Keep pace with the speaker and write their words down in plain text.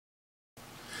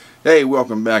Hey,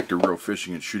 welcome back to Real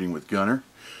Fishing and Shooting with Gunner.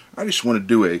 I just want to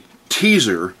do a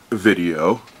teaser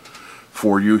video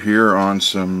for you here on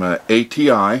some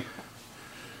ATI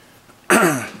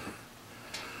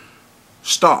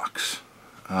stocks.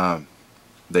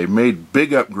 They've made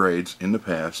big upgrades in the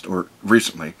past, or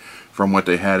recently, from what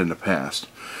they had in the past.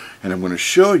 And I'm going to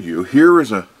show you, here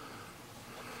is an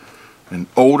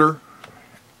older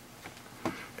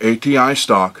ATI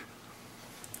stock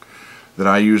that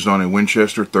I used on a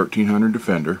Winchester 1300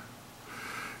 Defender,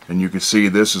 and you can see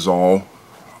this is all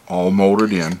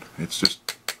molded in. It's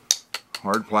just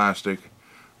hard plastic,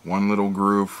 one little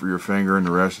groove for your finger, and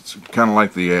the rest it's kind of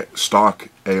like the stock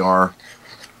AR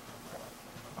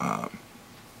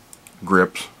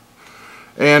grips,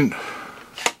 and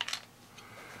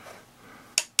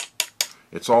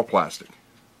it's all plastic.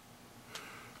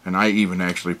 And I even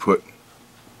actually put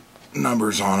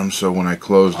numbers on them, so when I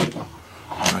closed it,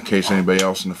 in case anybody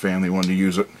else in the family wanted to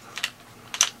use it,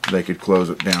 they could close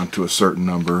it down to a certain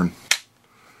number and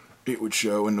it would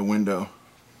show in the window.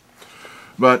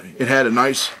 But it had a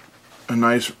nice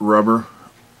rubber,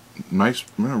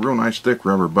 real nice thick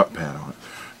rubber butt pad on it.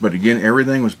 But again,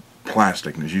 everything was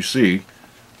plastic, and as you see,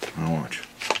 now watch,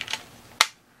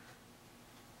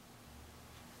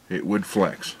 it would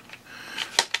flex.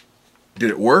 Did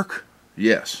it work?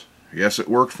 Yes. Yes, it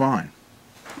worked fine.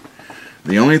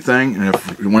 The only thing, and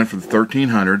if it went for the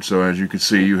 1300, so as you can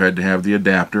see, you had to have the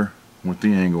adapter with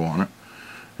the angle on it,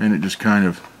 and it just kind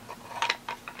of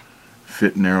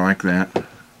fit in there like that.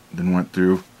 Then went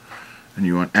through, and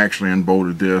you actually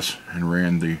unbolted this and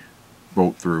ran the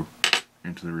bolt through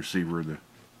into the receiver of the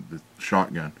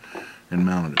shotgun and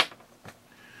mounted it.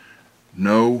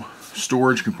 No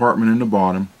storage compartment in the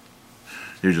bottom.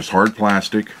 It was just hard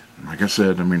plastic. Like I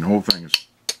said, I mean, the whole thing is.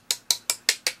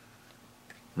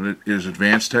 But it is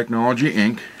Advanced Technology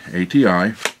Inc.,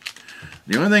 ATI.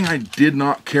 The only thing I did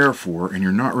not care for, and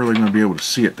you're not really going to be able to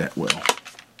see it that well,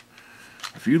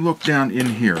 if you look down in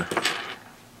here,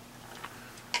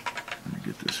 let me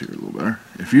get this here a little better.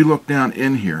 If you look down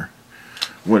in here,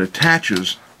 what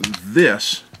attaches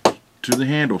this to the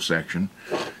handle section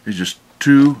is just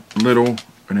two little,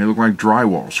 and they look like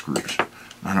drywall screws.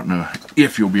 I don't know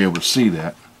if you'll be able to see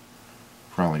that.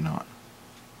 Probably not.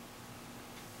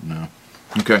 No.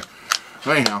 Okay,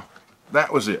 anyhow,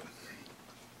 that was it.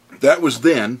 That was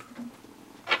then.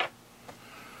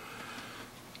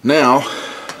 Now,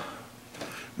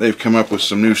 they've come up with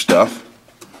some new stuff,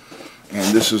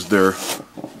 and this is their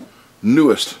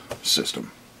newest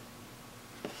system.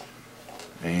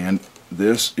 And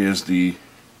this is the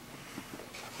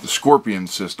Scorpion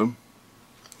system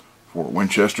for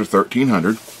Winchester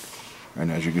 1300. And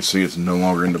as you can see, it's no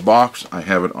longer in the box. I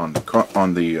have it on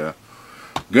the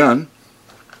gun.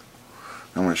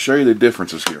 I'm going to show you the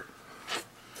differences here.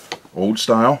 Old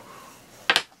style,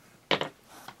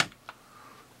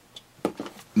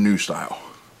 new style.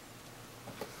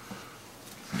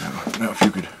 Now, I don't know if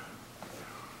you could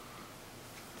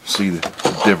see the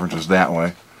differences that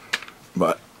way,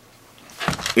 but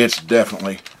it's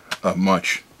definitely a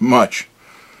much, much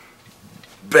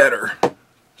better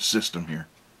system here.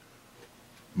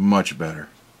 Much better.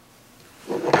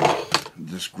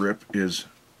 This grip is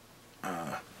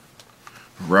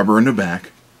rubber in the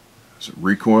back. It's a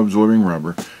recoil absorbing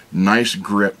rubber. Nice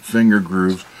grip, finger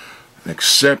grooves, an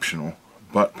exceptional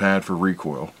butt pad for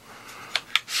recoil.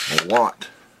 A lot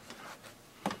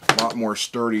more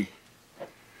sturdy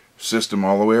system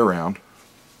all the way around.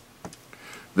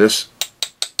 This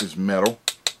is metal.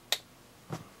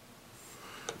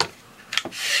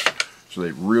 So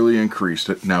they really increased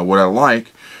it. Now what I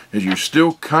like is you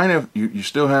still you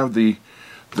still have the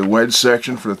wedge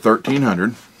section for the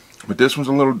 1300. But this one's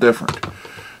a little different.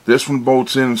 This one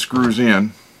bolts in and screws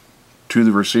in to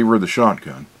the receiver of the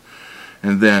shotgun.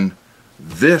 And then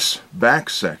this back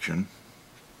section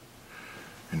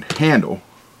and handle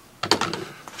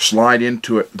slide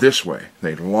into it this way.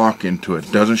 They lock into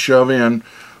it. Doesn't shove in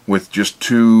with just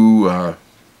two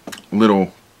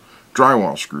little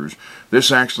drywall screws.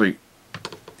 This actually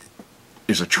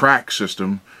is a track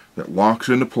system that locks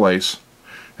into place.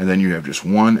 And then you have just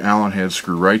one Allen head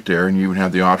screw right there, and you even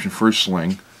have the option for a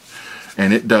sling.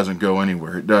 And it doesn't go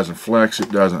anywhere. It doesn't flex.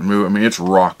 It doesn't move. I mean, it's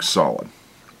rock solid.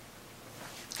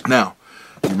 Now,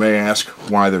 you may ask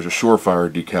why there's a Surefire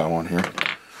decal on here.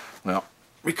 Well,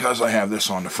 because I have this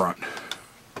on the front.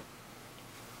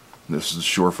 This is the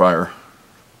Surefire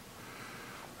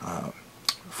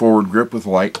forward grip with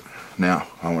light. Now,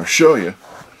 I want to show you.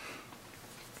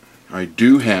 I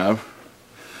do have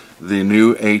the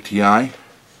new ATI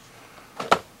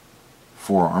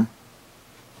forearm,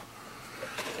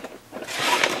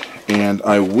 and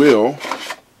I will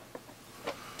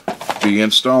be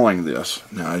installing this.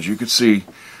 Now, as you can see,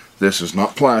 this is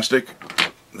not plastic.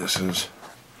 This is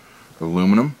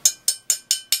aluminum.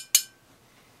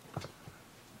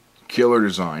 Killer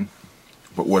design.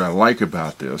 But what I like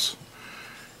about this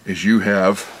is you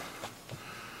have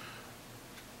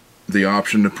the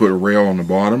option to put a rail on the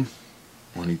bottom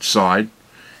on each side,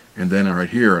 and then right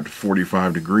here at the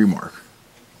 45-degree mark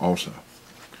also.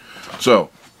 So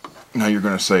now you're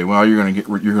going to say, well, you're going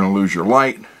to lose your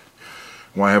light.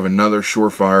 Well, I have another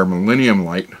Surefire Millennium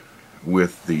light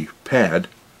with the pad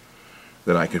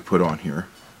that I could put on here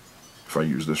if I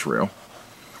use this rail.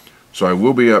 So I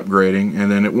will be upgrading,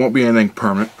 and then it won't be anything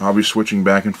permanent. I'll be switching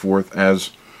back and forth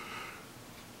as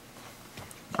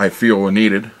I feel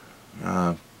needed.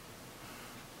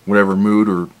 Whatever mood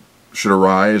or should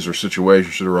arise or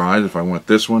situation should arise, if I want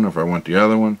this one, if I want the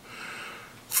other one.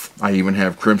 I even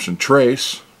have Crimson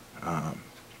Trace,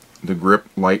 the grip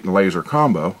light and laser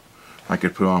combo I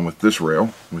could put on with this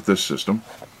rail, with this system.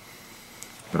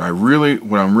 But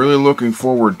what I'm really looking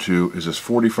forward to is this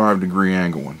 45-degree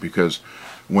angle one, because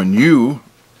when you,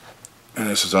 and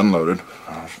this is unloaded,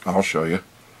 I'll show you,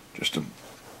 just to,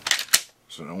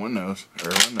 so no one knows,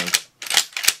 everyone knows,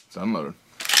 it's unloaded.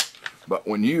 But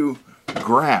when you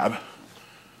grab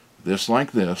this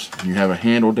like this, and you have a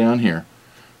handle down here,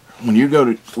 when you go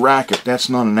to rack it, that's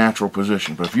not a natural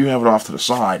position. But if you have it off to the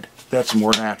side, that's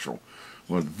more natural.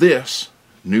 Well, this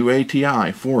new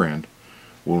ATI forend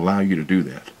will allow you to do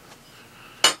that.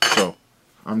 So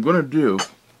I'm going to do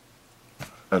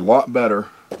a lot better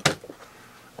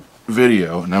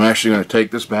video, and I'm actually going to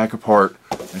take this back apart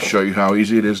and show you how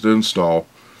easy it is to install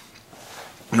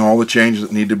and all the changes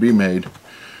that need to be made,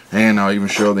 and I'll even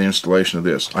show the installation of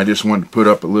this. I just wanted to put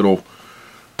up a little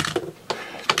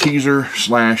teaser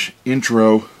 /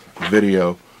 intro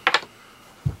video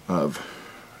of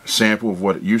a sample of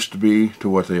what it used to be to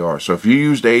what they are. So if you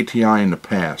used ATI in the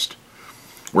past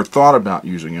or thought about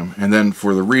using them, and then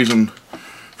for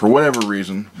whatever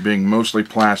reason, being mostly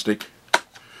plastic,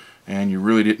 and you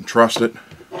really didn't trust it,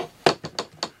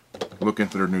 look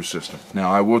into their new system.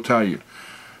 Now, I will tell you,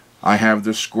 I have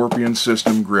this Scorpion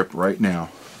system grip right now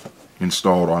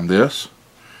installed on this,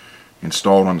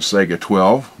 installed on the Sega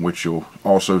 12, which you'll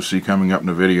also see coming up in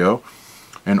the video,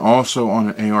 and also on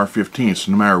an AR-15.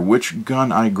 So no matter which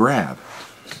gun I grab,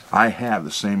 I have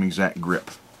the same exact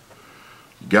grip.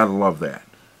 You gotta love that.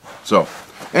 So,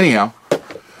 anyhow,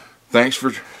 thanks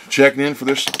for checking in for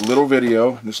this little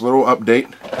video, this little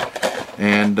update,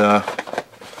 and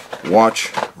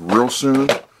watch real soon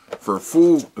for a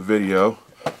full video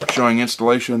showing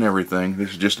installation and everything.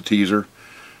 This is just a teaser.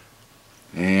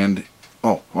 And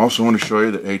oh, I also want to show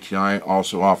you that ATI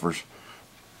also offers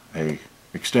a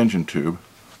extension tube.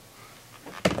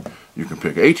 You can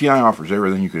pick. ATI offers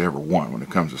everything you could ever want when it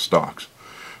comes to stocks.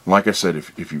 Like I said,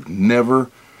 if you've never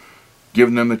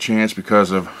given them the chance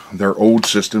because of their old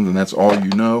systems and that's all you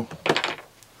know,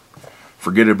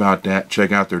 forget about that.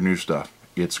 Check out their new stuff.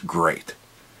 It's great.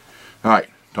 Alright,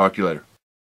 talk to you later.